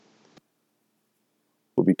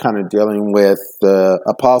kind of dealing with the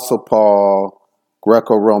Apostle Paul,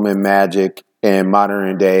 Greco-Roman magic, and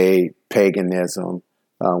modern day paganism.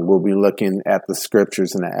 We'll be looking at the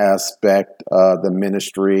scriptures and the aspect of the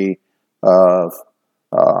ministry of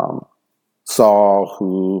Saul,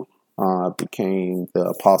 who became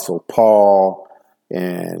the Apostle Paul,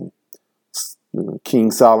 and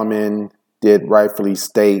King Solomon did rightfully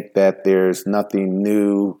state that there's nothing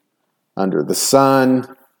new under the sun.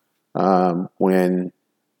 When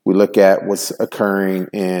we look at what's occurring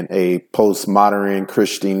in a postmodern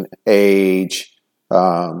Christian age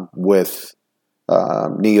with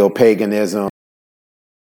neo-paganism,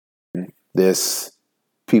 this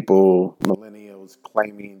people, millennials,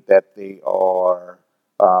 claiming that they are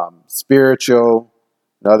spiritual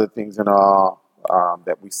and other things and all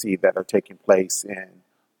that we see that are taking place in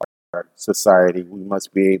our society. We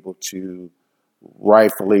must be able to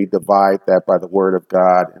rightfully divide that by the word of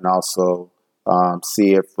God, and also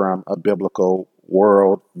see it from a biblical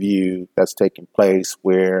worldview that's taking place,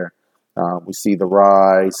 where we see the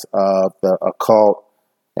rise of the occult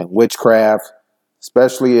and witchcraft,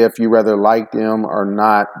 especially if you rather like them or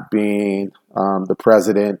not, being the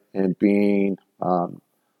president and being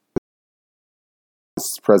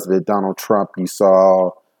President Donald Trump. You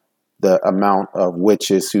saw the amount of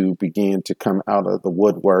witches who began to come out of the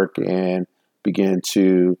woodwork and begin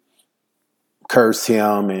to curse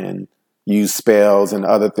him and use spells and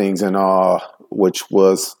other things and all, which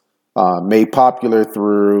was made popular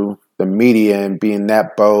through the media and being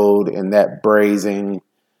that bold and that brazen.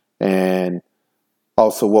 And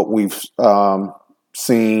also what we've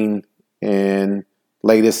seen in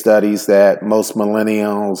latest studies, that most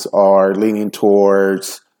millennials are leaning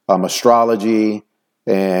towards astrology,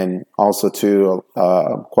 and also too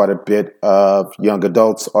quite a bit of young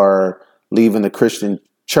adults are leaving the Christian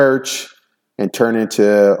church and turning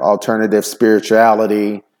to alternative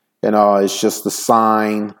spirituality. And it's just a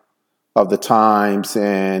sign of the times.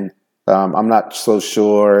 And I'm not so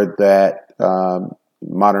sure that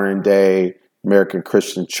modern day American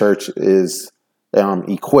Christian church is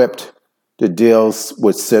equipped to deal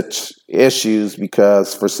with such issues,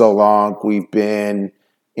 because for so long we've been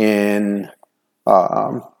in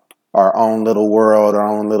our own little world, our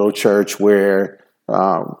own little church, where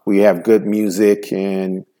we have good music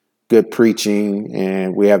and good preaching,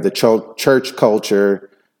 and we have the church culture,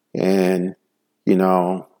 and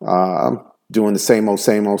doing the same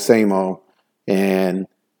old, and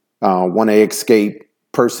want to escape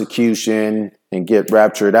persecution and get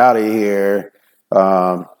raptured out of here.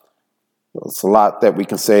 There's a lot that we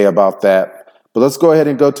can say about that, but let's go ahead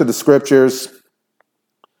and go to the scriptures.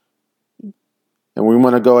 And we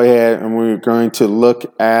want to go ahead and we're going to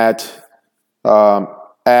look at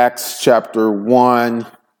Acts chapter 1,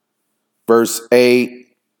 verse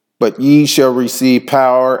 8. But ye shall receive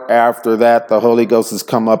power after that the Holy Ghost has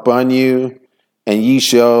come upon you, and ye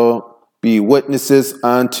shall be witnesses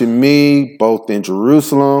unto me both in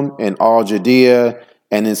Jerusalem and all Judea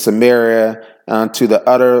and in Samaria, unto the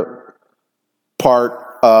utter part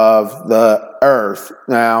of the earth.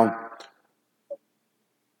 Now,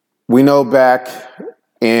 we know back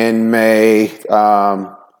in May,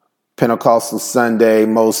 Pentecostal Sunday,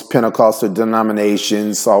 most Pentecostal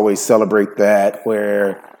denominations always celebrate that,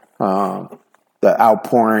 where the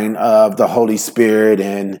outpouring of the Holy Spirit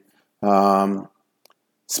and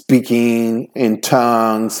speaking in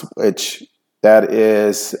tongues, which that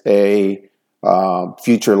is a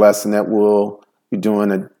future lesson that we'll be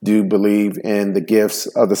doing. I do believe in the gifts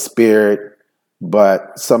of the Spirit,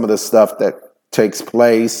 but some of the stuff that takes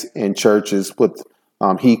place in churches with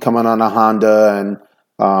he coming on a Honda and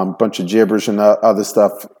a bunch of gibberish and other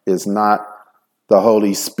stuff is not the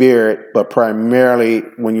Holy Spirit. But primarily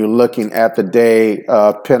when you're looking at the day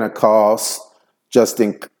of Pentecost, just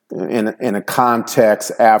in a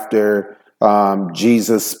context after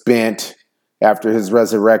Jesus spent, after his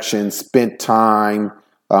resurrection, spent time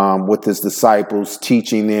with his disciples,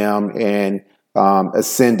 teaching them and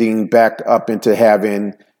ascending back up into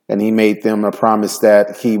heaven. And he made them a promise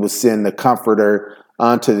that he would send the Comforter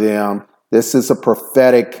unto them. This is a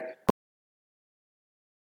prophetic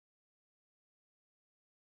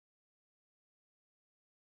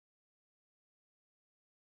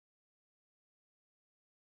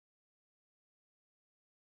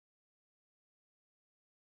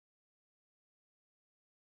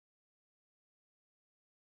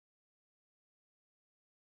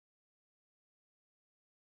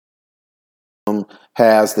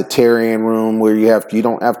has the tarrying room where you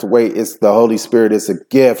don't have to wait. It's the Holy Spirit is a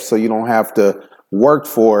gift, so you don't have to work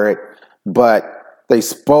for it. But they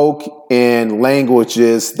spoke in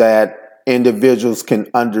languages that individuals can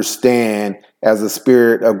understand as the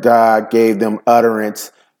Spirit of God gave them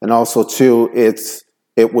utterance. And also, too,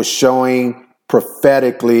 it was showing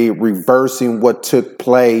prophetically, reversing what took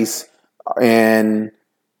place. And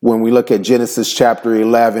when we look at Genesis chapter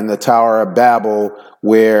 11, the Tower of Babel,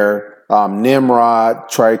 where Nimrod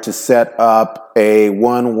tried to set up a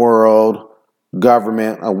one world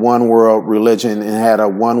government, a one world religion, and had a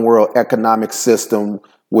one world economic system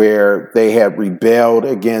where they had rebelled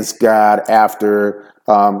against God after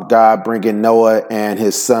God bringing Noah and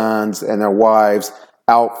his sons and their wives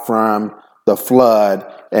out from the flood.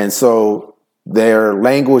 And so their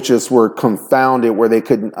languages were confounded where they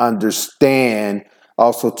couldn't understand.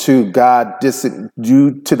 Also, too, God,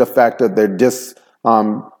 due to the fact of their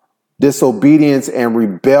disobedience and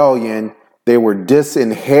rebellion, they were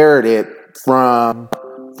disinherited from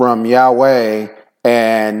Yahweh,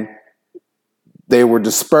 and they were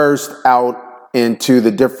dispersed out into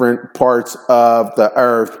the different parts of the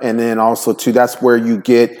earth. And then also, too, that's where you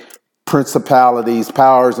get principalities,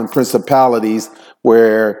 powers and principalities,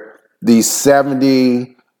 where these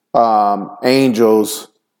 70 angels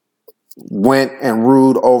went and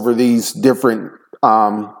ruled over these different,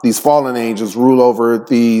 these fallen angels rule over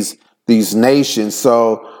these nations.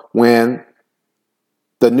 So when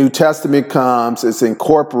the New Testament comes, it's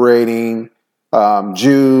incorporating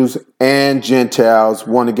Jews and Gentiles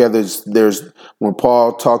one together. There's when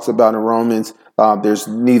Paul talks about in Romans, there's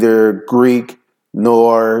neither Greek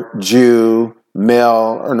nor Jew,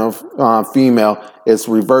 male or no female. It's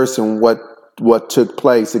reversing what took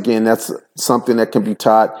place. Again, that's something that can be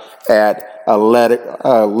taught at a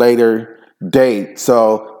later date.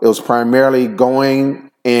 So it was primarily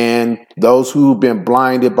going in those who've been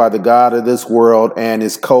blinded by the God of this world and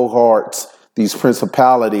his cohorts, these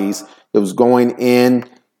principalities. It was going in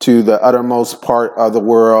to the uttermost part of the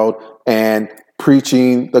world and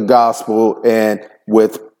preaching the gospel, and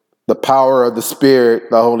with the power of the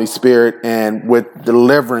Spirit, the Holy Spirit, and with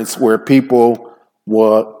deliverance, where people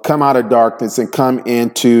will come out of darkness and come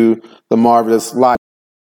into the marvelous light.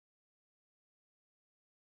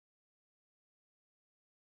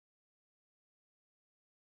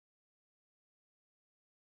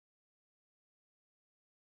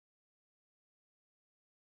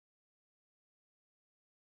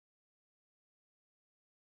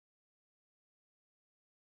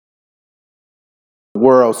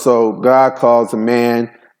 World. So God calls a man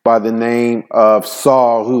by the name of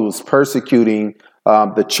Saul, who was persecuting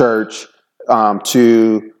the church,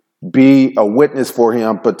 to be a witness for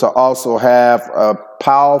him, but to also have a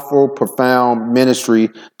powerful, profound ministry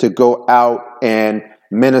to go out and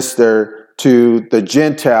minister to the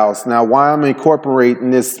Gentiles. Now, why I'm incorporating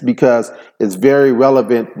this, because it's very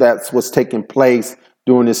relevant. That's what's taking place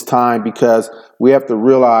during this time, because we have to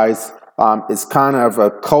realize it's kind of a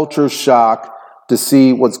culture shock to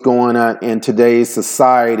see what's going on in today's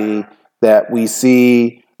society, that we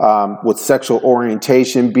see with sexual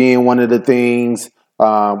orientation being one of the things,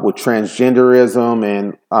 with transgenderism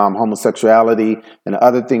and homosexuality and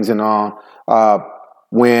other things and all.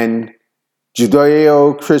 When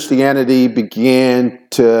Judeo-Christianity began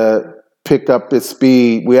to pick up its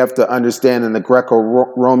speed, we have to understand in the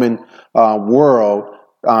Greco-Roman world,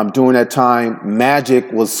 during that time,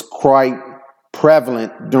 magic was quite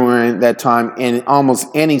prevalent during that time in almost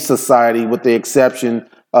any society, with the exception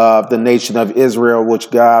of the nation of Israel, which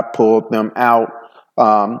God pulled them out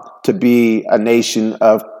to be a nation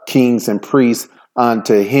of kings and priests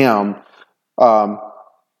unto him.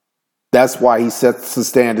 That's why he sets the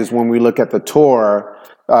standards. When we look at the Torah,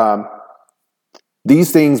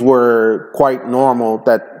 these things were quite normal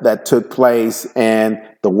that took place, and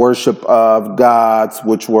the worship of gods,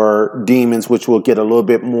 which were demons, which we'll get a little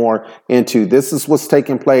bit more into. This is what's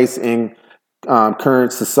taking place in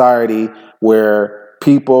current society, where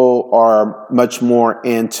people are much more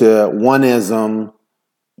into oneism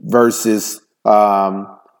versus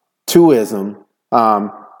twoism.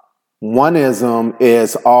 Oneism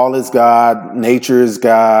is all is God, nature is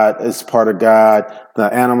God, is part of God,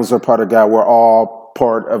 the animals are part of God, we're all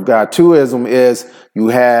part of God. Twoism is you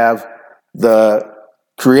have the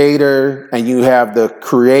creator and you have the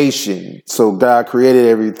creation. So God created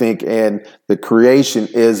everything, and the creation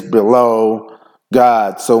is below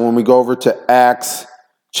God. So when we go over to Acts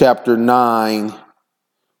chapter 9,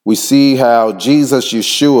 we see how Jesus,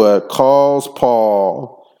 Yeshua, calls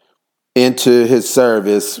Paul into his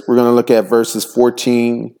service. We're going to look at verses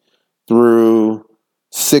 14 through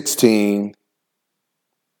 16.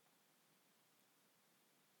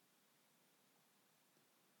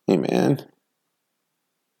 Amen.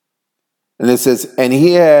 And it says, and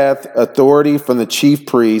he hath authority from the chief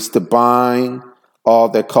priest to bind, all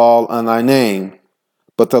that call on thy name.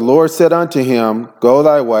 But the Lord said unto him, Go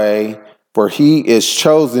thy way, for he is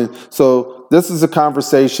chosen. So this is a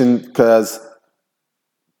conversation because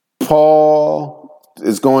Paul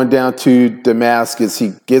is going down to Damascus.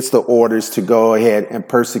 He gets the orders to go ahead and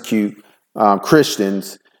persecute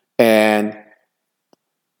Christians. And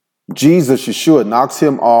Jesus, Yeshua, knocks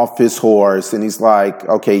him off his horse. And he's like,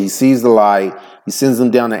 okay, he sees the light. He sends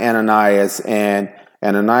him down to Ananias. And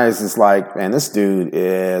Ananias is like, man, this dude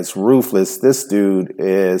is ruthless. This dude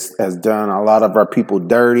has done a lot of our people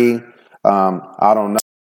dirty. I don't know.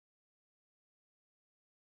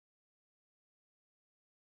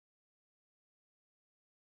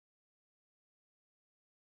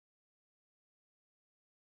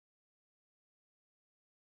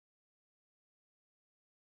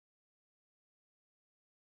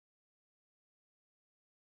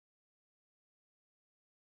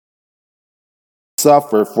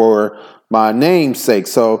 Suffer for my name's sake.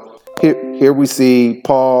 So here we see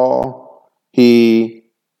Paul. He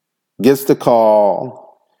gets the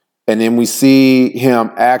call, and then we see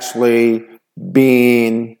him actually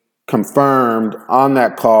being confirmed on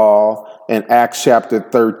that call in Acts chapter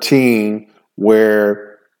 13,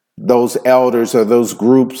 where those elders or those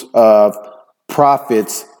groups of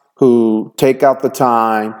prophets who take out the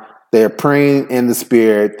time, they're praying in the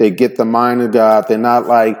spirit, they get the mind of God. They're not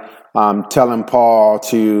like telling Paul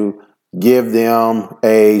to give them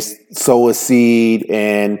sow a seed,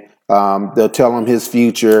 and they'll tell him his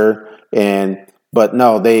future. But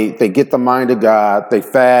no, they get the mind of God. They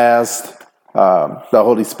fast. The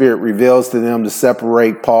Holy Spirit reveals to them to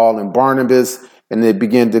separate Paul and Barnabas, and they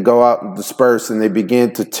begin to go out and disperse, and they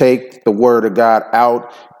begin to take the word of God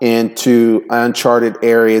out into uncharted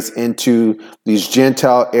areas, into these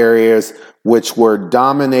Gentile areas, which were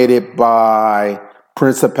dominated by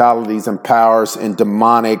principalities and powers and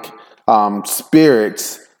demonic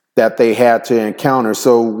spirits that they had to encounter.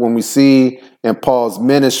 So when we see in Paul's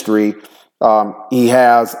ministry, he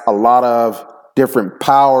has a lot of different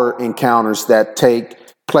power encounters that take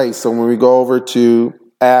place. So when we go over to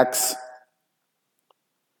Acts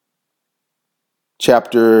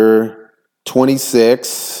chapter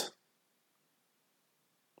 26,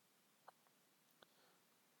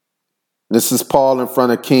 this is Paul in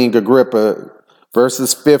front of King Agrippa,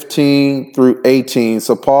 verses 15 through 18.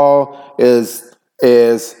 So Paul is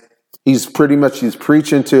he's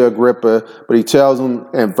preaching to Agrippa, but he tells him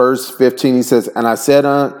in verse 15, he says, and I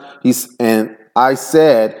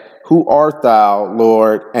said, who art thou,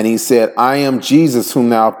 Lord? And he said, I am Jesus whom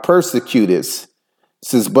thou persecutest. He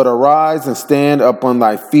says, but arise and stand up on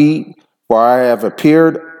thy feet, for I have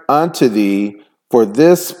appeared unto thee for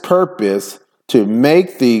this purpose, to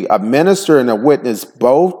make thee a minister and a witness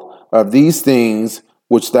both of these things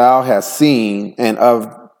which thou hast seen, and of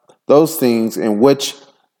those things in which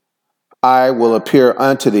I will appear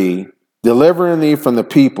unto thee, delivering thee from the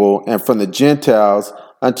people and from the Gentiles,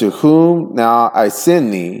 unto whom now I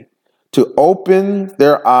send thee, to open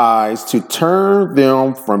their eyes, to turn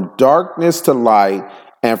them from darkness to light,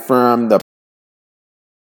 and from the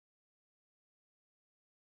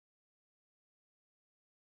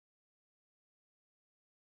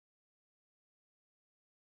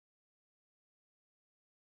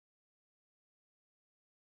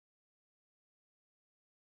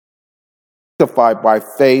sanctified by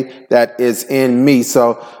faith that is in me.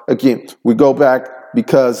 So again, we go back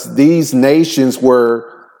because these nations were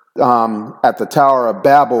at the Tower of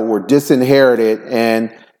Babel, were disinherited,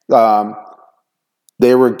 and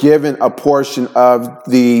they were given a portion of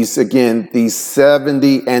these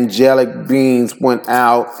 70 angelic beings went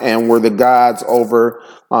out and were the gods over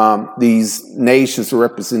these nations, the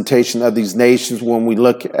representation of these nations. When we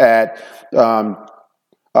look at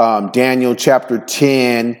Daniel chapter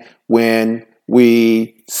 10, when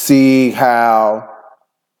we see how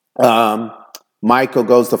Michael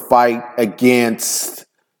goes to fight against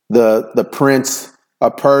the prince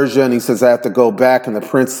of Persia, and he says, I have to go back, and the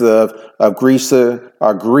prince of Greece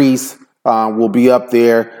will be up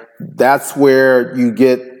there. That's where you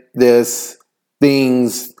get this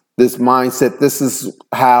mindset. This is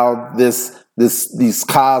how these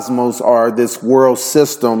cosmos, or this world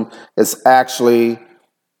system, is actually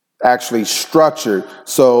structured.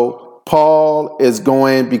 So Paul is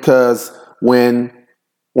going, because when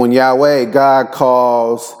Yahweh, God,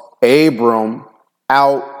 calls Abram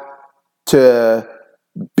out to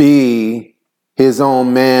be his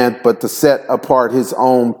own man, but to set apart his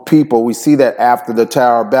own people, we see that after the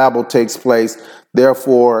Tower of Babel takes place.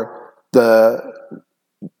 Therefore, the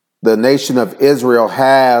nation of Israel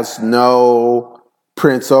has no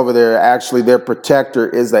prince over there. Actually, their protector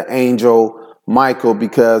is the angel Michael,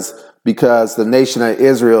 because because the nation of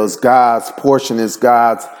Israel is God's portion, is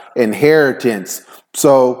God's inheritance.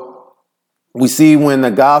 So we see when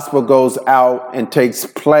the gospel goes out and takes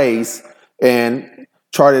place in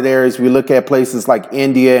charted areas, we look at places like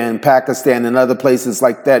India and Pakistan and other places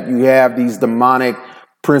like that, you have these demonic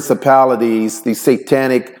principalities, these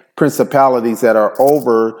satanic principalities that are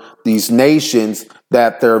over these nations,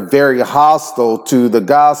 that they're very hostile to the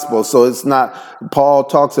gospel. So it's not, Paul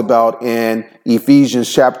talks about in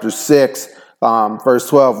Ephesians chapter 6, verse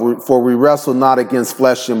 12, for we wrestle not against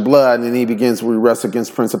flesh and blood. And then he begins, we wrestle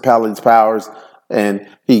against principalities, powers, and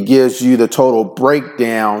he gives you the total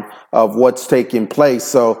breakdown of what's taking place.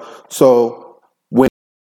 So when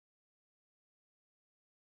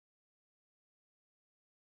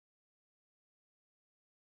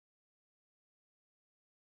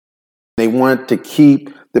they want to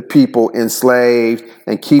keep the people enslaved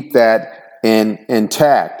and keep that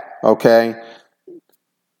intact, okay?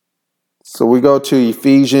 So we go to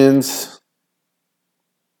Ephesians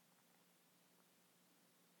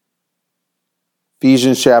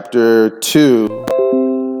chapter 2.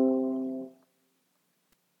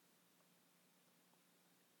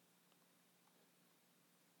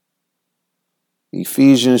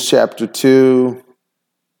 Ephesians chapter 2,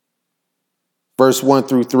 verse 1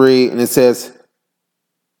 through 3, and it says,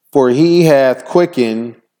 for he hath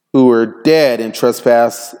quickened who were dead in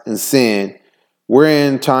trespass and sin,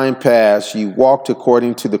 wherein time past ye walked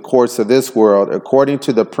according to the course of this world, according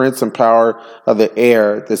to the prince and power of the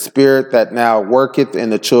air, the spirit that now worketh in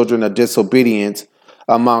the children of disobedience,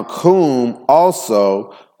 among whom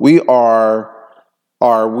also we all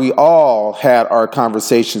had our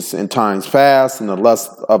conversations in times past in the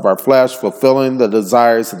lust of our flesh, fulfilling the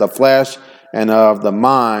desires of the flesh and of the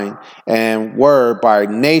mind, and were by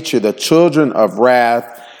nature the children of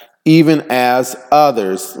wrath, even as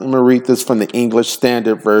others. Let me read this from the English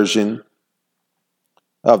Standard Version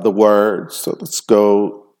of the Word. So let's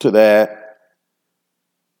go to that.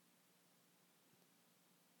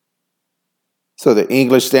 So the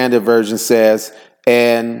English Standard Version says,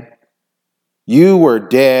 and you were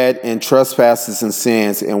dead in trespasses and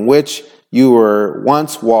sins, in which you were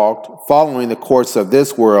once walked, following the course of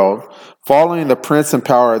this world, following the prince and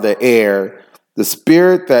power of the air, the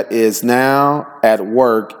spirit that is now at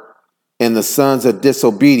work in the sons of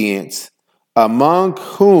disobedience, among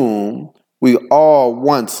whom we all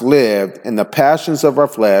once lived in the passions of our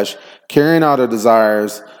flesh, carrying out our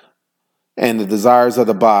desires and the desires of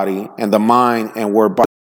the body and the mind, and were by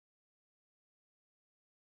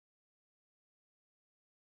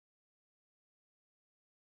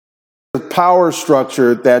the power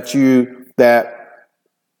structure that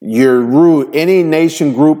you're rude, any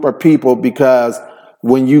nation, group, or people, because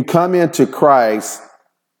when you come into Christ,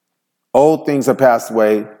 old things have passed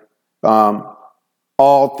away.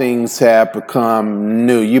 All things have become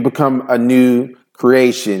new. You become a new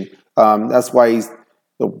creation. That's why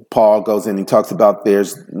Paul goes in and he talks about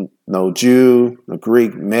there's no Jew, no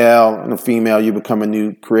Greek, male, no female. You become a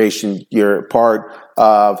new creation. You're part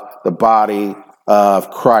of the body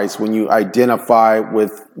of Christ. When you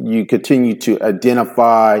you continue to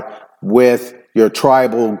identify with your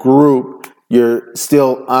tribal group, you're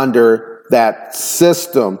still under that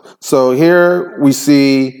system. So here we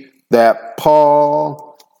see that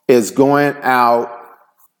Paul is going out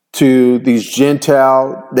to these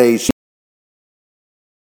Gentile nations.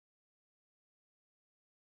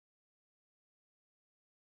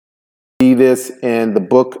 See this in the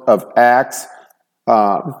book of Acts.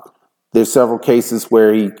 There's several cases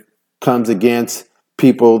where he comes against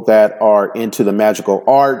people that are into the magical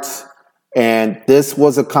arts. And this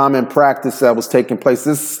was a common practice that was taking place.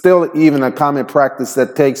 This is still even a common practice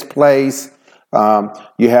that takes place.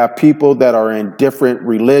 You have people that are in different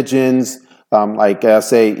religions, like I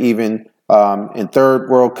say, even in third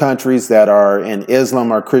world countries that are in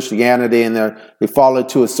Islam or Christianity, and they follow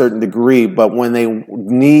to a certain degree. But when they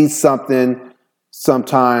need something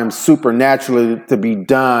sometimes supernaturally to be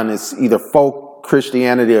done, it's either folk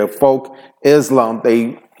Christianity or folk Islam,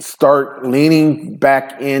 they start leaning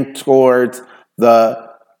back in towards the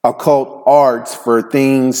occult arts for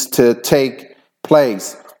things to take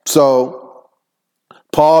place. So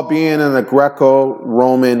Paul, being in the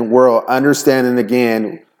Greco-Roman world, understanding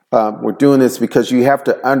again, we're doing this because you have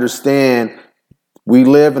to understand we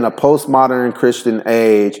live in a postmodern Christian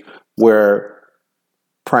age where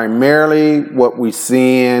primarily what we're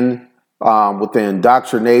seeing with the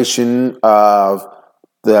indoctrination of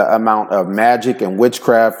the amount of magic and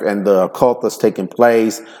witchcraft and the occult that's taking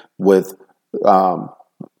place with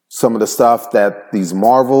some of the stuff that these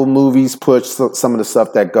Marvel movies push, some of the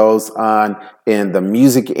stuff that goes on in the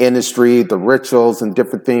music industry, the rituals and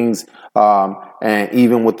different things. And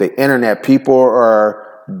even with the internet, people are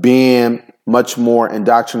being much more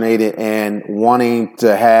indoctrinated and wanting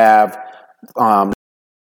to have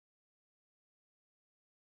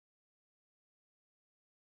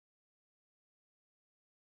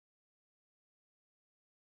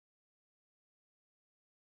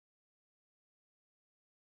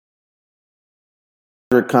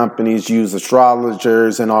companies use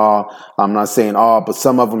astrologers and all. I'm not saying all, but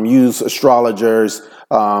some of them use astrologers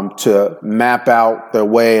to map out their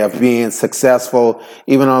way of being successful.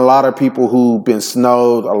 Even a lot of people who've been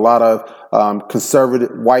snowed, a lot of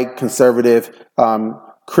white conservative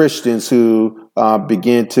Christians who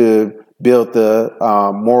begin to build the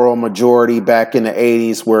moral majority back in the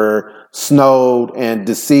 80s were snowed and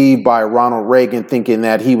deceived by Ronald Reagan, thinking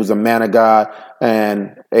that he was a man of God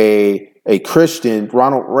and a Christian.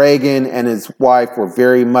 Ronald Reagan and his wife were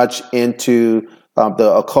very much into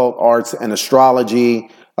the occult arts and astrology.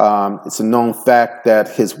 It's a known fact that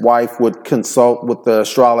his wife would consult with the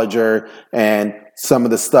astrologer, and some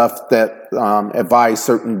of the stuff that advised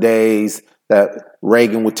certain days that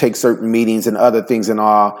Reagan would take certain meetings and other things and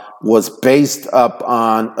all was based up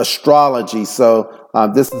on astrology. So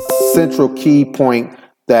this is a central key point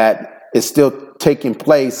that is still taking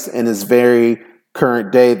place in this very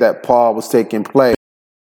current day that Paul was taking place.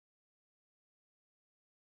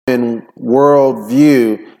 In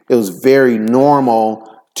worldview, it was very normal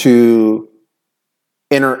to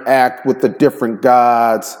interact with the different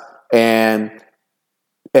gods, and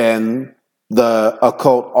the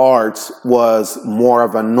occult arts was more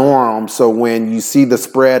of a norm. So when you see the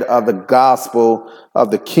spread of the gospel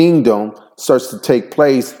of the kingdom starts to take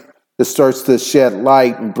place, it starts to shed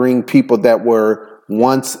light and bring people that were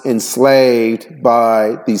once enslaved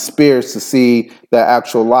by these spirits to see the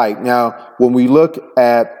actual light. Now, when we look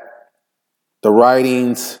at the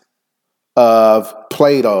writings of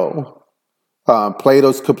Plato,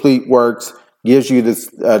 Plato's complete works gives you this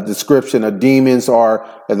description of demons, or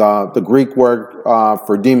the Greek word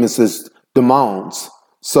for demons is demons.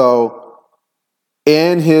 So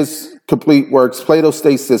in his complete works, Plato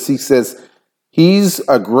states this. He says, he's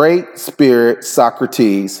a great spirit,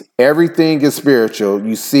 Socrates. Everything is spiritual,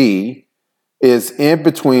 you see, is in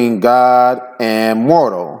between God and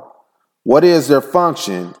mortal. What is their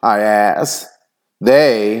function, I ask?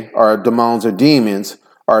 They, or demons or demons,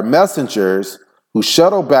 are messengers who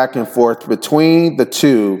shuttle back and forth between the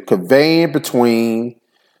two, conveying between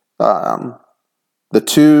the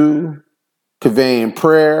two, conveying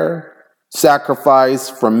prayer, sacrifice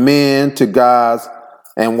from men to gods,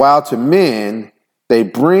 and while to men they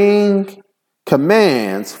bring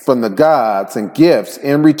commands from the gods and gifts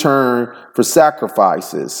in return for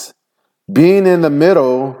sacrifices. Being in the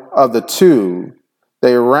middle of the two,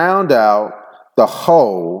 they round out the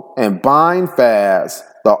whole and bind fast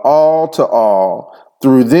the all to all.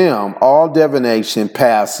 Through them, all divination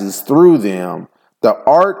passes through them. The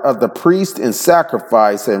art of the priest in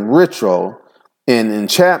sacrifice and ritual, in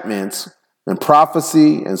enchantments and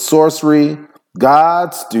prophecy and sorcery,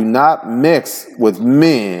 gods do not mix with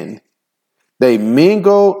men. They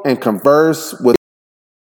mingle and converse with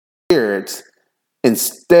spirits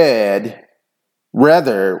instead.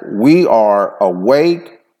 Rather, we are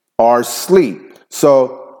awake or sleep.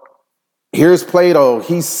 So here's Plato.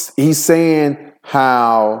 He's saying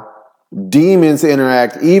how demons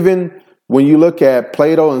interact. Even when you look at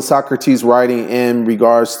Plato and Socrates' writing in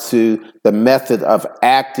regards to the method of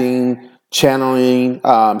acting, channeling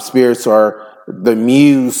spirits, or the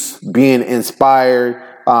muse being inspired,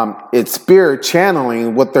 it's spirit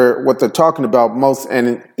channeling. What they're talking about most,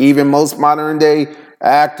 and even most modern day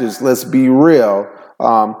actors. Let's be real.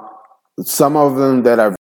 Some of them that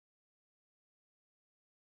are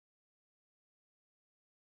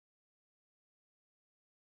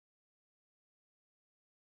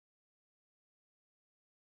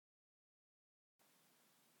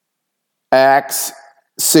Acts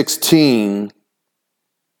 16,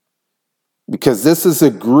 because this is a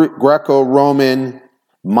Greco-Roman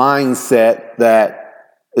mindset that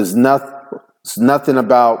is nothing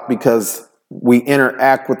about, because we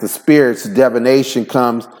interact with the spirits, divination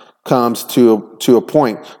comes to a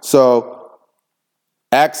point. So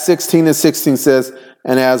Acts 16 and 16 says,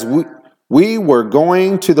 and as we were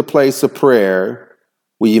going to the place of prayer,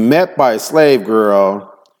 we met by a slave girl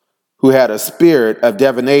who had a spirit of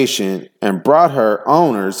divination and brought her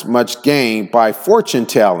owners much gain by fortune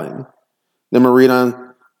telling. Then we read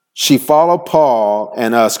on, she followed Paul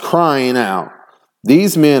and us, crying out,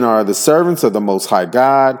 These men are the servants of the Most High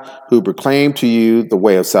God who proclaim to you the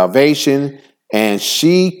way of salvation. And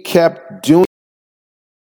she kept doing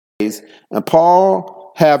this. And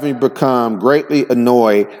Paul, having become greatly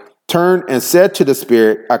annoyed, turned and said to the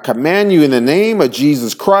spirit, I command you in the name of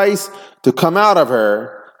Jesus Christ to come out of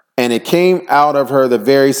her. And it came out of her the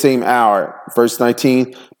very same hour. Verse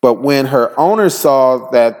 19. But when her owners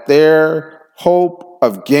saw that their hope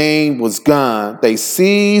of gain was gone, they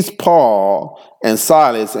seized Paul and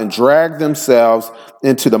Silas and dragged themselves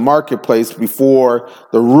into the marketplace before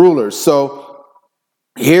the rulers. So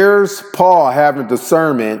here's Paul having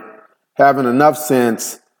discernment, having enough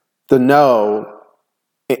sense to know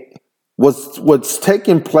what's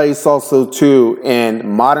taking place also too in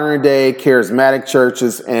modern day charismatic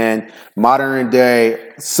churches and modern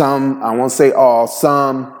day, some, I won't say all,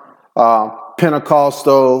 some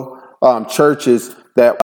Pentecostal churches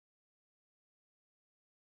that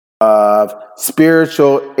of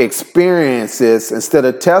spiritual experiences, instead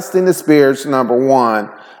of testing the spirits, number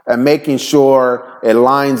one, and making sure it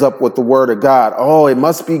lines up with the word of God. Oh, it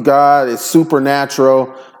must be God. It's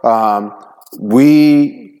supernatural.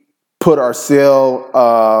 We put our seal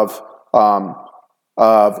of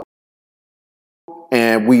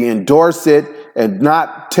and we endorse it and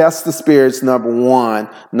not test the spirits, number one,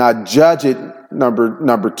 not judge it,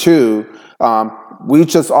 number two. We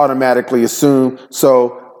just automatically assume.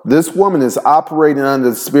 So this woman is operating under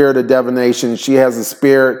the spirit of divination. She has a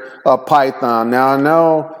spirit of Python. Now, I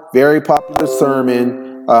know, very popular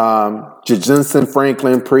sermon, Jensen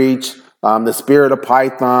Franklin preached, the spirit of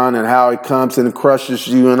Python and how it comes and crushes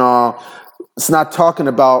you and all. It's not talking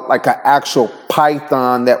about like an actual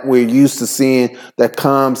python that we're used to seeing that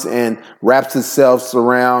comes and wraps itself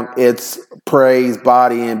around its prey's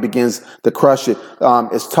body and begins to crush it.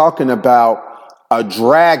 It's talking about a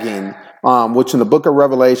dragon, which in the book of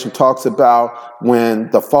Revelation talks about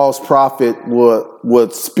when the false prophet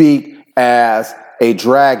would speak as a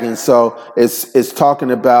dragon. So it's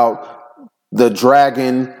talking about the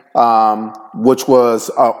dragon, which was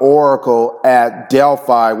an oracle at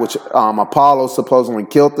Delphi, which Apollo supposedly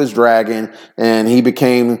killed this dragon, and he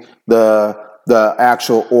became the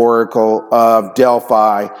actual oracle of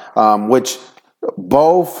Delphi, which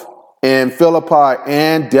both in Philippi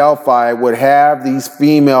and Delphi would have these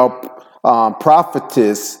female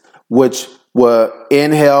prophetess, which would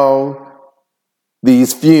inhale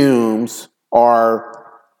these fumes or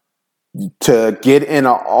to get in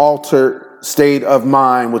an altered state of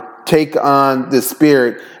mind, would take on the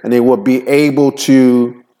spirit, and they would be able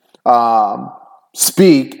to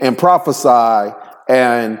speak and prophesy,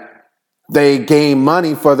 and they gain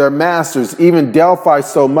money for their masters. Even Delphi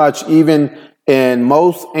so much, even in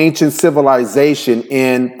most ancient civilization,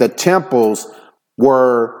 in the temples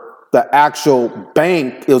were the actual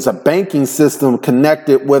bank. It was a banking system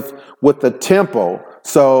connected with the temple.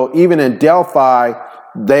 So even in Delphi,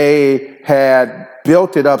 they had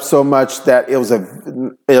built it up so much that it was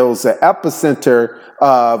an epicenter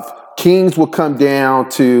of kings would come down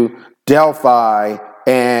to Delphi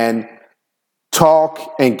and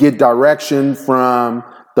talk and get direction from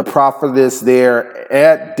the prophetess there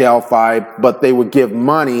at Delphi, but they would give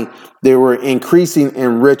money. They were increasing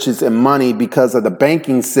in riches and money because of the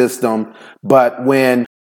banking system. But when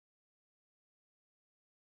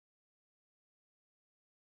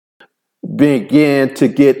begin to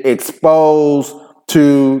get exposed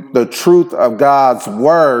to the truth of God's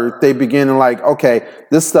word, they begin to like, okay,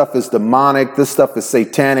 this stuff is demonic. This stuff is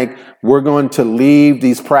satanic. We're going to leave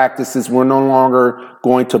these practices. We're no longer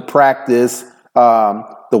going to practice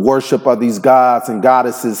the worship of these gods and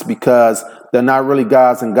goddesses, because they're not really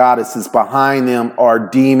gods and goddesses. Behind them are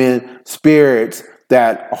demon spirits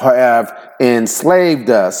that have enslaved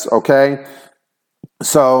us. Okay.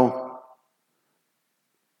 So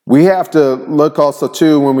we have to look also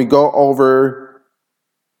too, when we go over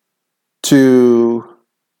to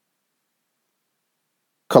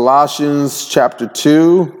Colossians chapter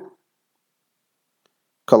 2,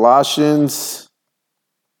 Colossians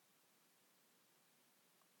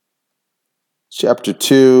chapter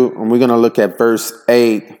 2, and we're going to look at verse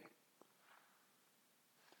 8.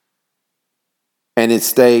 And it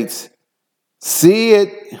states, see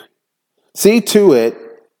to it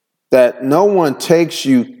that no one takes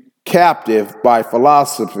you captive by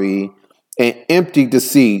philosophy and empty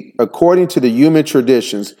deceit, according to the human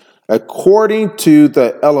traditions, according to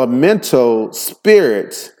the elemental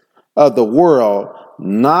spirits of the world,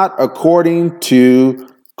 not according to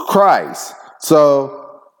Christ.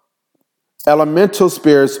 So elemental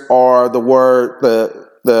spirits are the word,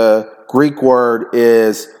 the Greek word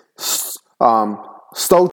is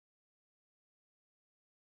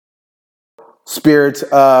spirits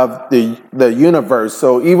of the universe.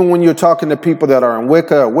 So even when you're talking to people that are in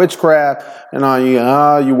Wicca or witchcraft and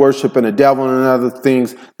you worshiping the devil and other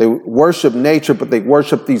things, they worship nature, but they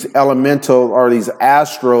worship these elemental or these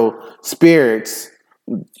astral spirits.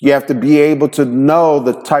 You have to be able to know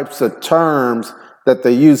the types of terms that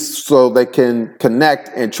they use so they can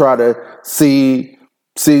connect and try to see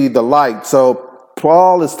the light. So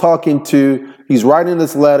Paul is he's writing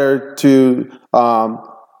this letter to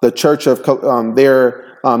the church of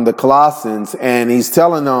the Colossians, and he's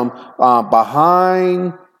telling them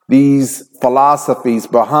behind these philosophies,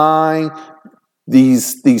 behind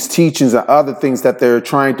these teachings and other things that they're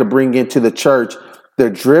trying to bring into the church, they're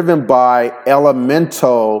driven by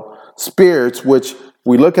elemental spirits, which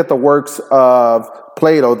we look at the works of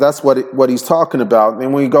Plato. That's what he's talking about.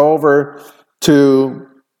 And when we go over to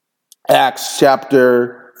Acts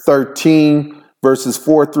chapter 13, verses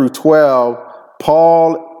 4 through 12,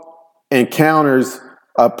 Paul encounters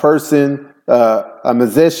a person, a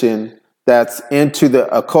musician that's into the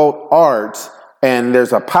occult arts, and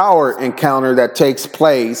there's a power encounter that takes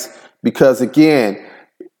place because, again,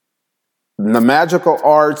 the magical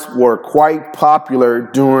arts were quite popular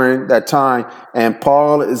during that time, and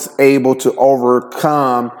Paul is able to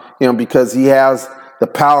overcome him because he has the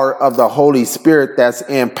power of the Holy Spirit that's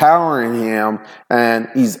empowering him, and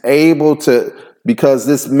he's able to, because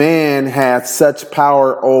this man had such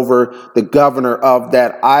power over the governor of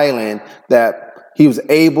that island, that he was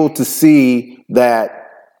able to see that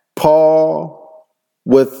Paul,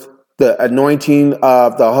 with the anointing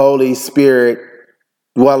of the Holy Spirit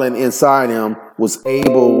dwelling inside him, was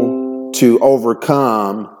able to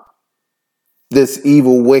overcome this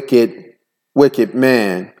evil, wicked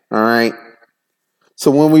man. All right.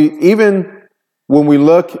 So when we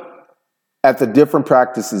look at the different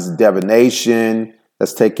practices, divination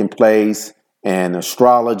that's taking place, and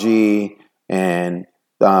astrology, and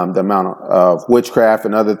the amount of witchcraft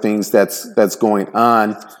and other things that's going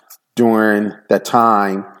on during that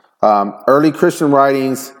time, early Christian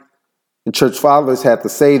writings and church fathers had to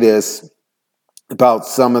say this about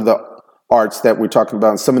some of the arts that we're talking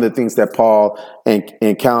about, and some of the things that Paul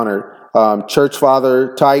encountered. Church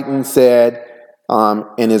father Titan said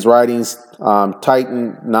in his writings,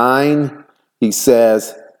 Titan 9, he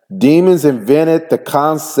says, demons invented the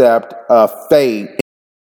concept of fate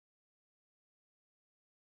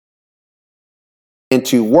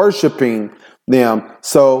into worshiping them.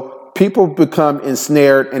 So people become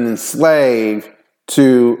ensnared and enslaved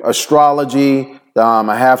to astrology.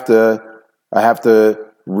 I have to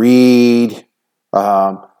read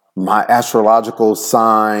my astrological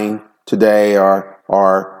sign today, or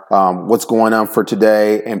what's going on for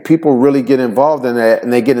today, and people really get involved in that,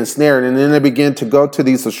 and they get ensnared, and then they begin to go to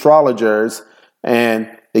these astrologers, and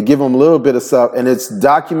they give them a little bit of stuff, and it's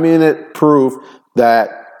documented proof that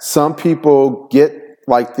some people get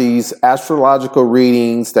like these astrological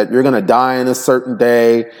readings that you're going to die in a certain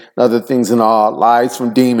day, and other things, and all lies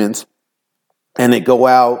from demons, and they go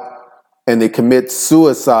out and they commit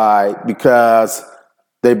suicide because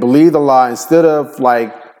they believe the lie. Instead of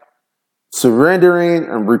like surrendering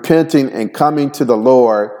and repenting and coming to the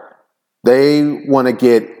Lord, they want to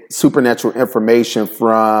get supernatural information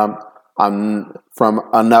from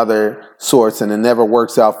another source, and it never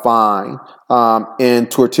works out fine. In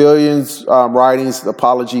Tertullian's writings,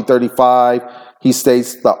 Apology 35, he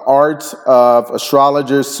states the arts of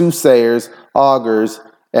astrologers, soothsayers, augurs,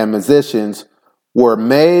 and musicians were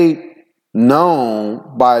made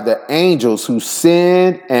known by the angels who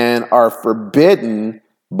sin and are forbidden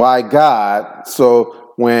by God.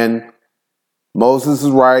 So when Moses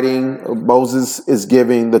is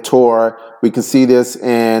giving the Torah, we can see this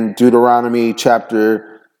in Deuteronomy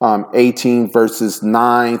chapter 18, verses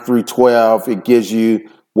 9 through 12. It gives you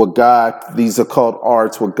these occult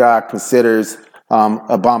arts, what God considers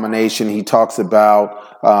abomination. He talks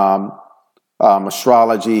about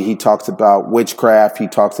astrology. He talks about witchcraft. He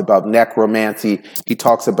talks about necromancy. He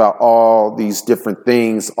talks about all these different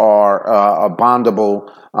things are abominable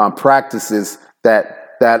practices that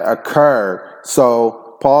occur.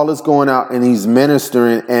 So Paul is going out and he's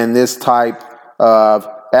ministering in this type of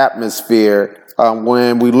atmosphere.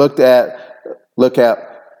 When we look at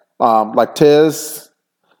Lactanus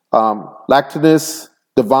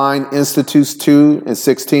Divine Institutes 2 and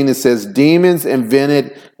 16, it says, demons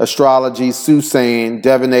invented astrology, soothsaying,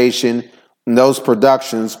 divination, and those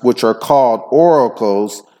productions which are called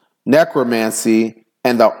oracles, necromancy,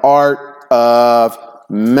 and the art of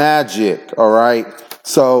magic. All right.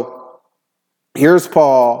 So here's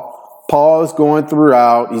Paul. Paul is going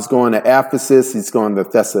throughout. He's going to Ephesus. He's going to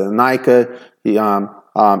Thessalonica.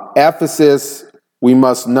 Ephesus, we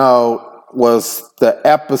must know, was the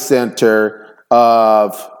epicenter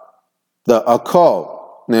of the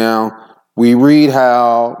occult. Now, we read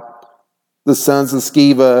how the sons of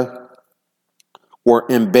Sceva were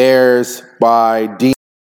embarrassed by demons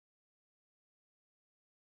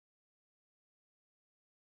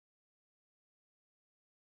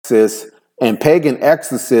and pagan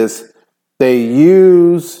exorcists. They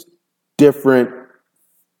use different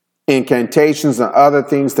incantations and other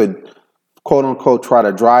things to quote unquote try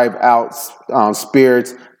to drive out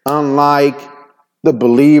spirits, unlike the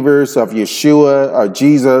believers of Yeshua or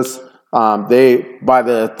Jesus. They, by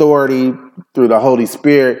the authority through the Holy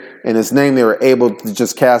Spirit in His name, they were able to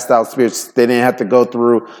just cast out spirits. They didn't have to go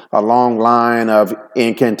through a long line of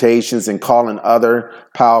incantations and calling other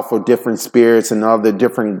powerful different spirits and other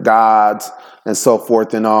different gods and so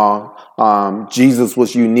forth and all. Jesus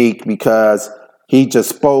was unique because He just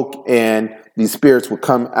spoke and these spirits would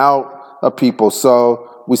come out of people.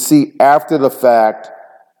 So we see after the fact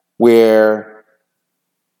where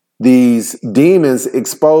these demons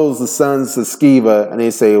expose the sons of Sceva, and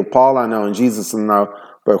they say, well, Paul I know and Jesus I know,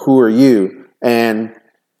 but who are you? And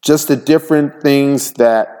just the different things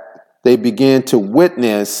that they begin to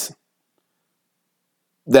witness,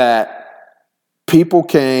 that people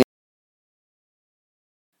came.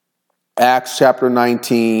 Acts chapter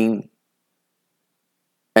 19,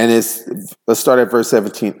 and let's start at verse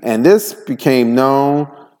 17. And this became known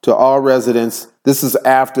to all residents. This is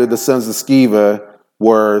after the sons of Sceva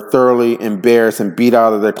were thoroughly embarrassed and beat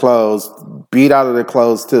out of their clothes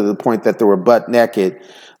to the point that they were butt naked.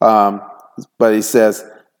 But he says,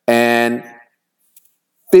 and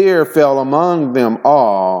fear fell among them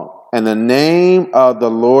all, and the name of the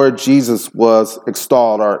Lord Jesus was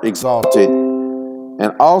extolled or exalted.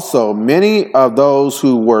 And also many of those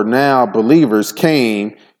who were now believers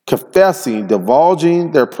came, confessing,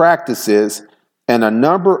 divulging their practices, and a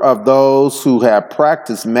number of those who had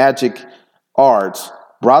practiced magic arts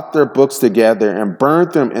brought their books together and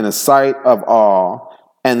burned them in the sight of all.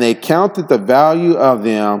 And they counted the value of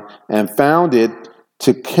them and found it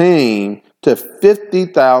came to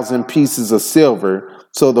 50,000 pieces of silver.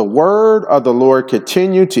 So the word of the Lord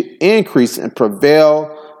continued to increase and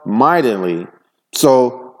prevail mightily.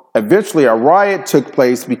 So eventually a riot took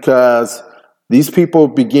place because these people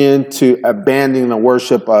began to abandon the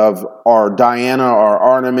worship of Diana or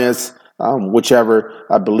Artemis, whichever.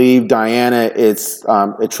 I believe Diana is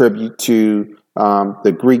a tribute to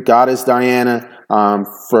the Greek goddess Diana.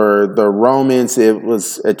 For the Romans, it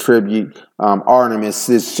was a tribute Artemis.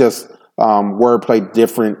 It's just wordplay,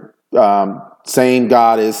 different, same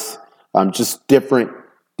goddess, just different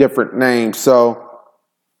names. So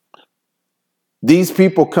these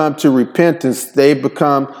people come to repentance. They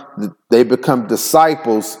become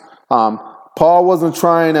disciples. Paul was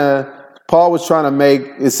trying to make,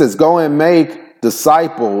 it says, go and make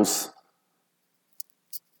disciples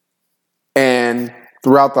and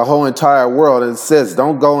throughout the whole entire world. And it says,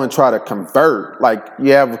 don't go and try to convert. Like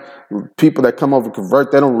you have people that come over to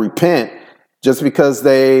convert, they don't repent. Just because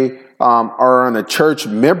they are on a church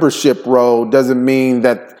membership roll doesn't mean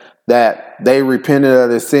that they repented of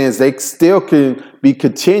their sins. They still can be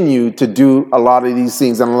continued to do a lot of these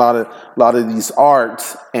things and a lot of these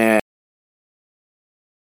arts and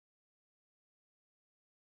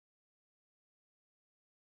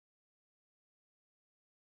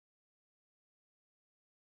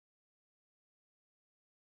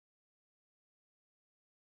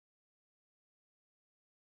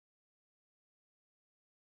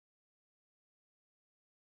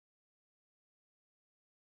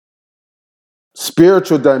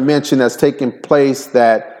spiritual dimension that's taking place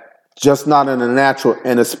that just not in a natural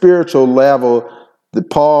and a spiritual level. That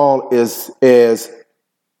Paul is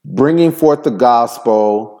bringing forth the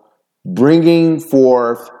gospel, bringing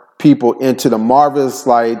forth people into the marvelous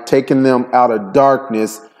light, taking them out of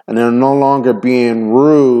darkness, and they're no longer being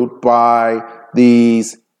ruled by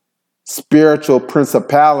these spiritual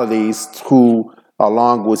principalities who,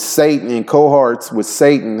 along with Satan and cohorts with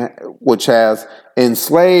Satan, which has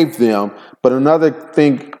enslaved them. But another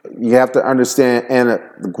thing you have to understand, and the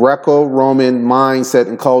Greco-Roman mindset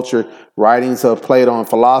and culture, writings of Plato and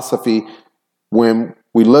philosophy, when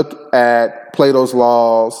we look at Plato's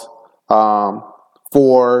laws,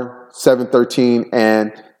 713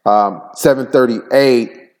 and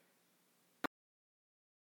 738,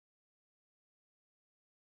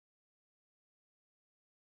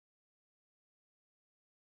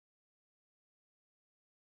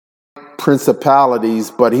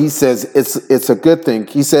 principalities, but he says it's a good thing.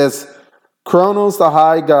 He says Kronos, the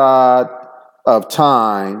high god of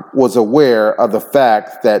time, was aware of the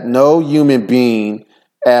fact that no human being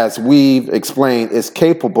as we've explained, is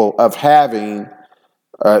capable of having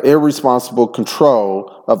irresponsible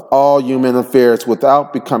control of all human affairs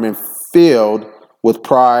without becoming filled with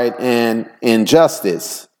pride and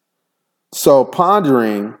injustice. So,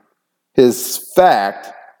 pondering his fact,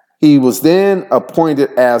 he was then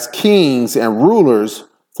appointed as kings and rulers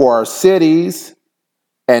for our cities,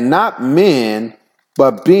 and not men,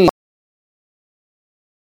 but beings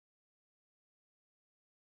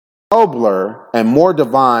nobler and more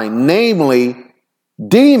divine, namely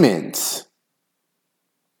demons.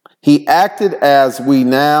 He acted as we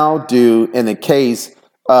now do in the case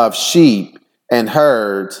of sheep and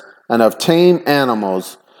herds and of tame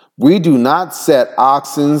animals. We do not set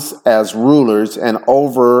oxen as rulers and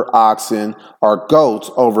over oxen, or goats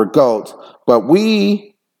over goats, but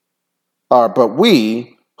we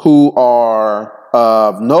who are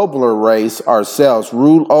of nobler race ourselves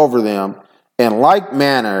rule over them. In like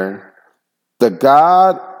manner, the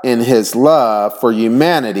God in his love for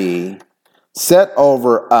humanity set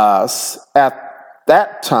over us at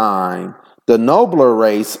that time the nobler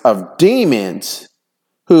race of demons,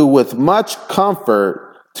 who with much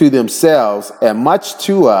comfort to themselves and much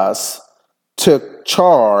to us took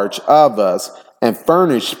charge of us and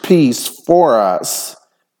furnished peace for us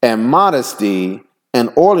and modesty and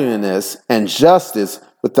orderliness and justice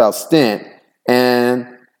without stint, and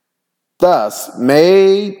thus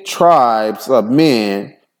made tribes of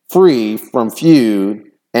men free from feud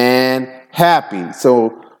and happy.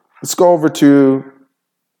 So let's go over to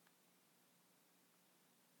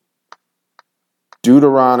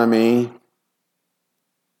Deuteronomy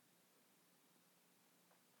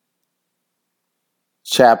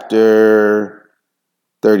chapter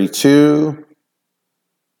 32.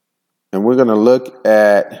 And we're going to look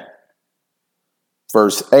at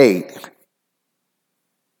verse 8.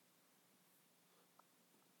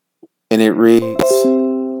 And it reads,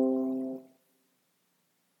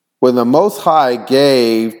 when the Most High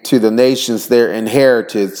gave to the nations their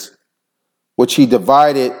inheritance, which he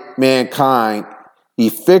divided mankind, he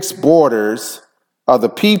fixed borders of the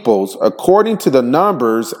peoples according to the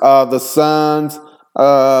numbers of the sons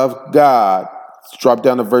of God. Let's drop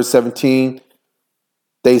down to verse 17.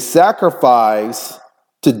 They sacrificed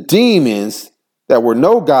to demons that were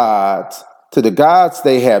no gods, to the gods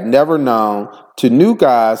they have never known, to new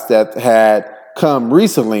gods that had come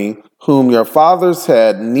recently, whom your fathers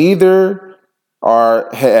had neither or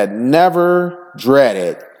had never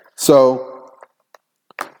dreaded. So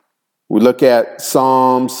we look at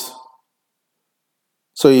Psalms.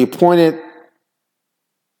 So he appointed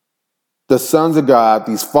the sons of God,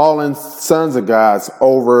 these fallen sons of God,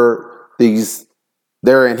 over these.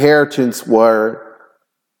 Their inheritance were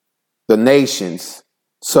the nations.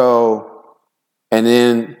 So, and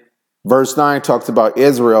then verse 9 talks about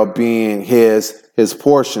Israel being his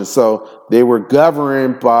portion. So they were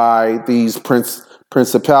governed by these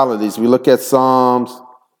principalities. We look at Psalms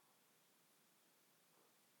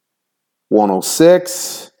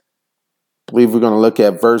 106. I believe we're going to look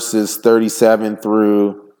at verses 37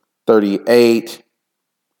 through 38.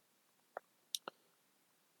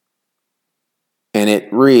 And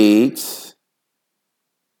it reads,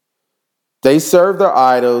 they served their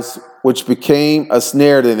idols, which became a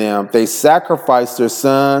snare to them. They sacrificed their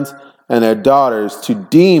sons and their daughters to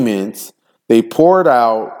demons. They poured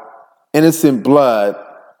out innocent blood,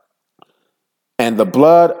 and the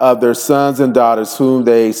blood of their sons and daughters, whom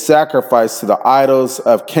they sacrificed to the idols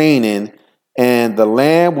of Canaan, and the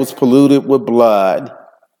land was polluted with blood.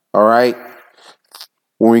 All right.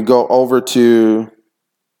 When we go over to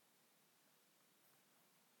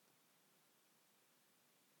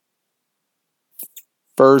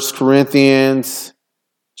 1 Corinthians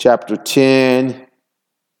chapter 10.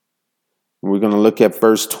 We're going to look at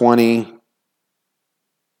verse 20.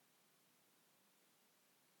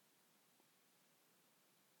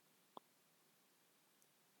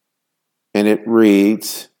 And it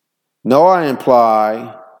reads, no, I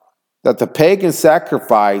imply that the pagan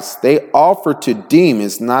sacrifice they offer to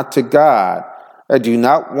demons, not to God. I do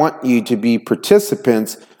not want you to be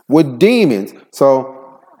participants with demons.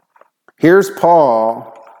 So here's Paul.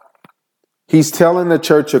 He's telling the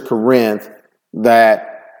church of Corinth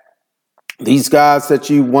that these gods that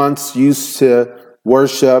you once used to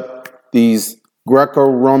worship, these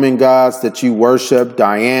Greco-Roman gods that you worship,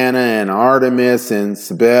 Diana and Artemis and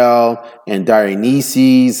Cybele and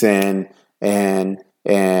Dionysus and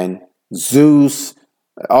Zeus,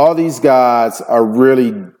 all these gods are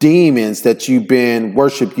really demons that you've been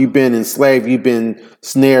worshipped, you've been enslaved, you've been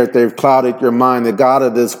snared, they've clouded your mind. The God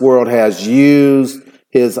of this world has used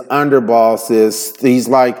his underbosses. He's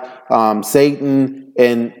like Satan,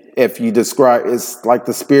 and if you describe, it's like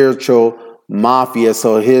the spiritual mafia.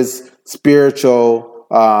 So his spiritual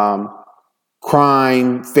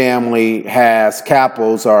crime family has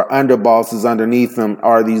capos or underbosses underneath them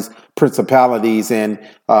are these principalities, and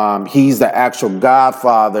he's the actual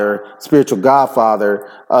godfather, spiritual godfather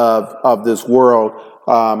of this world.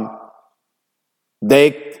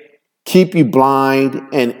 They keep you blind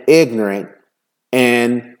and ignorant,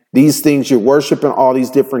 and these things you're worshiping all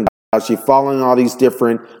these different gods, you're following all these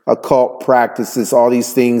different occult practices, all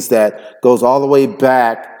these things that goes all the way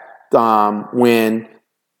back when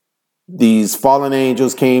these fallen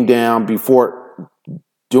angels came down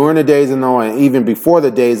during the days of Noah, and even before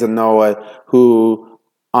the days of Noah, who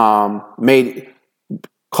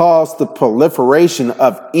caused the proliferation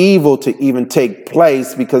of evil to even take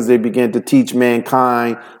place, because they began to teach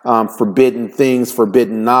mankind forbidden things,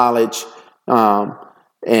 forbidden knowledge,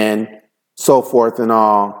 and so forth and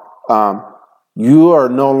all. You are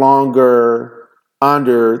no longer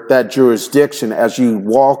under that jurisdiction as you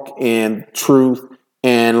walk in truth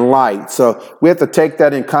and light. So we have to take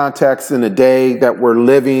that in context in the day that we're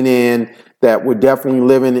living in, that we're definitely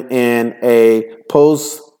living in a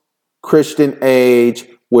post-Christian age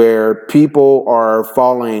where people are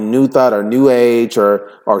following new thought or new age or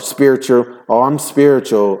spiritual. Oh, I'm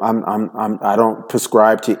spiritual. I don't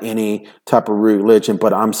prescribe to any type of religion,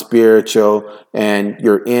 but I'm spiritual. And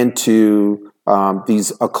you're into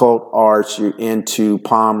these occult arts. You're into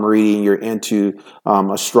palm reading. You're into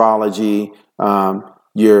astrology.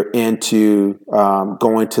 You're into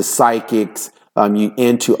going to psychics. You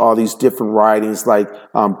into all these different writings, like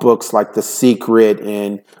books like The Secret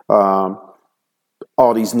and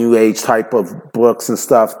all these new age type of books and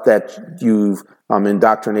stuff that you've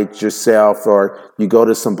indoctrinated yourself, or you go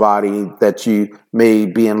to somebody that you may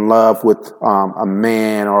be in love with, a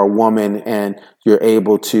man or a woman, and you're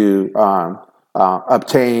able to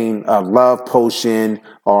obtain a love potion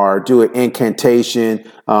or do an incantation,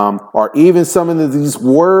 or even some of these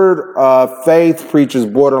word of faith preachers,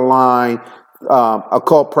 borderline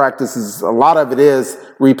occult practices. A lot of it is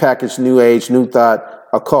repackaged new age, new thought,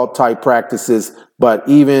 occult type practices, but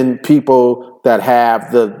even people that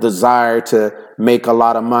have the desire to make a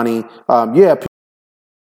lot of money,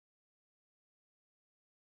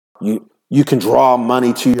 you can draw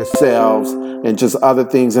money to yourselves and just other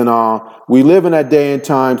things and all. We live in that day and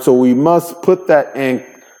time, so we must put that in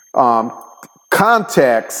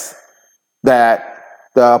context, that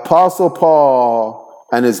the Apostle Paul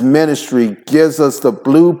and his ministry gives us the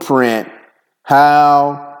blueprint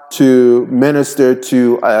how to minister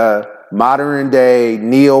to a modern day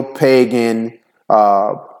neo-pagan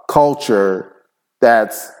culture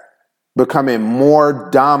that's becoming more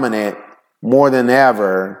dominant more than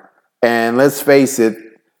ever. And let's face it,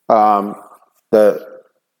 what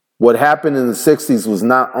happened in the 60s was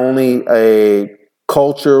not only a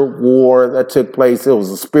culture war that took place, it was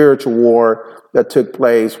a spiritual war that took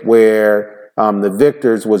place, where the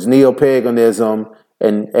victors was neo-paganism,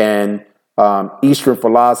 and Eastern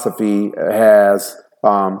philosophy has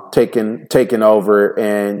taken over,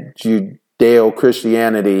 and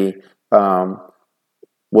Judeo-Christianity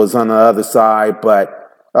was on the other side. But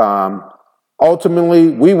ultimately,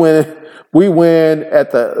 we win. We win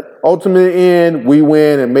at the ultimate end. We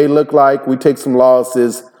win. It may look like we take some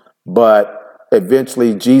losses, but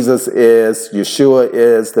eventually, Yeshua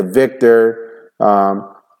is the victor.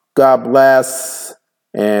 God bless,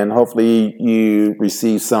 and hopefully you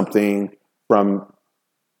receive something from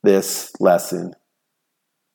this lesson.